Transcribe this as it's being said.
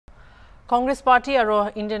Congress Party aro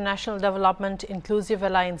Indian National Development Inclusive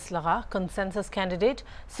Alliance laga consensus candidate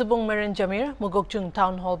Subung Merin Jamir Mugokchung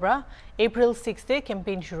Town Hall bra April 6 day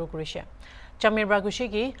campaign shuru kurise. Jamir Bragushi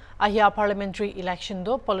ki ahia parliamentary election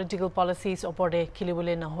do political policies oporde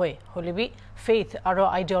khilibule na hoy holibi faith aro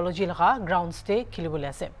ideology laga grounds te khilibule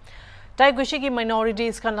ase. Tai gushi ki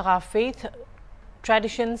minorities kan laga faith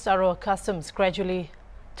traditions aro customs gradually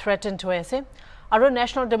threatened to ase. Aro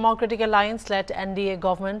National Democratic Alliance led NDA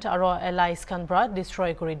government aro allies kanbra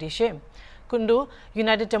destroy kori dishe. Kundu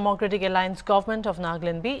United Democratic Alliance government of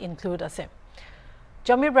Nagaland be include ase.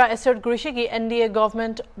 Jamir bra assert kurishi ki NDA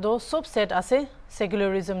government do subset ase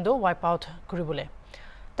secularism do wipe out kuribule.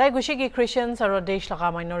 Tai gushi ki Christians aro desh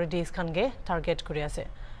laga minorities kange target kuri ase.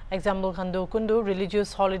 Example khandu kundu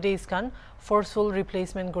religious holidays kan forceful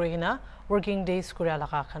replacement kurigina working days kuria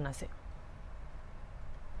laga khan ase.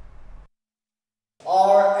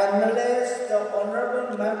 Our MLAs, the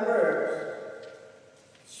honorable members,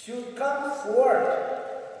 should come forward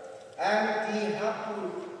and they have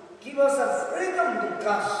to give us a freedom to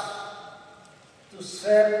cast, to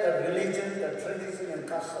serve the religion, the tradition and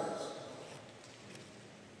customs.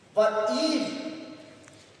 But if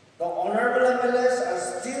the honorable MLAs are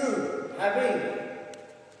still having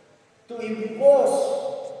to impose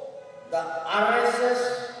the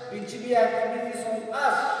RSS, BGB activities on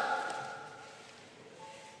us,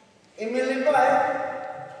 Imilipai,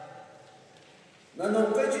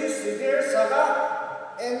 Nanokaji Sidir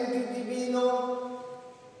Saga, NDTV no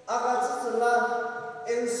Agatsula,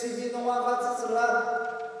 NCB no Agatsula,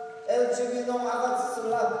 LGB no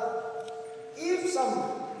Agatsula. If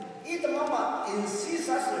some mama insists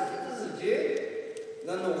as a J,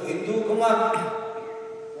 Nano Hindu Kuma,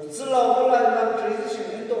 Utsula Ola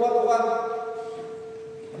tradition into what.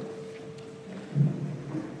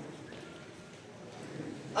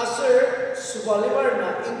 Asir subalibar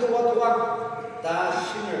na into what da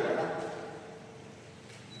shimmer bana.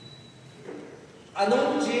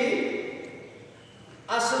 Anonji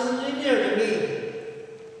asal linear me.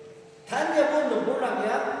 Tanya pun nuburang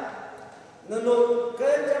ya. Nano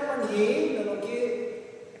kerjaman ni nano ki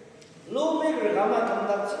lumi gerama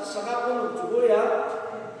tempat sakapun juga ya.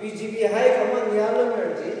 BGP hai kaman ya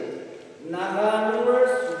lemerji. Nagaland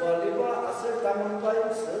subalibar asir taman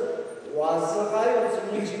paling Wazakai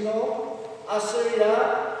of Mujino,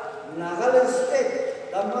 Assyria, Nagaland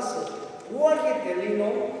State, Damas, Waki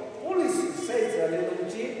Telino, policy says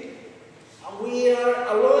Alinuji, and we are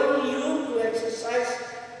allowing you to exercise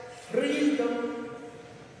freedom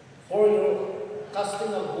for your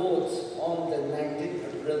casting of votes on the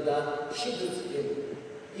 19th April, the Shidus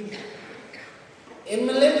If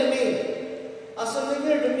Emulate me,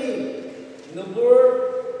 Assyria to me,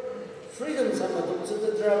 Nubur. Freedom sama tu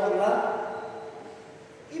sudah terawanglah.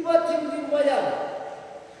 Iba tim bayar.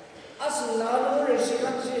 As nalar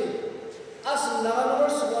resikan si, as nalar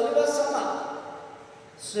sekolah sama.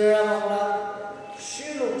 Serawanglah.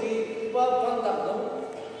 Shiluki iba pandak dong.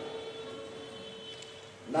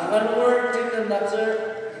 Nalar tim dan dasar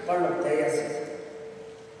perlu tayas.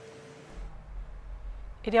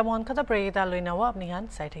 Idia mohon kata pergi ta luinawa apni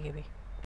han saya tegibi.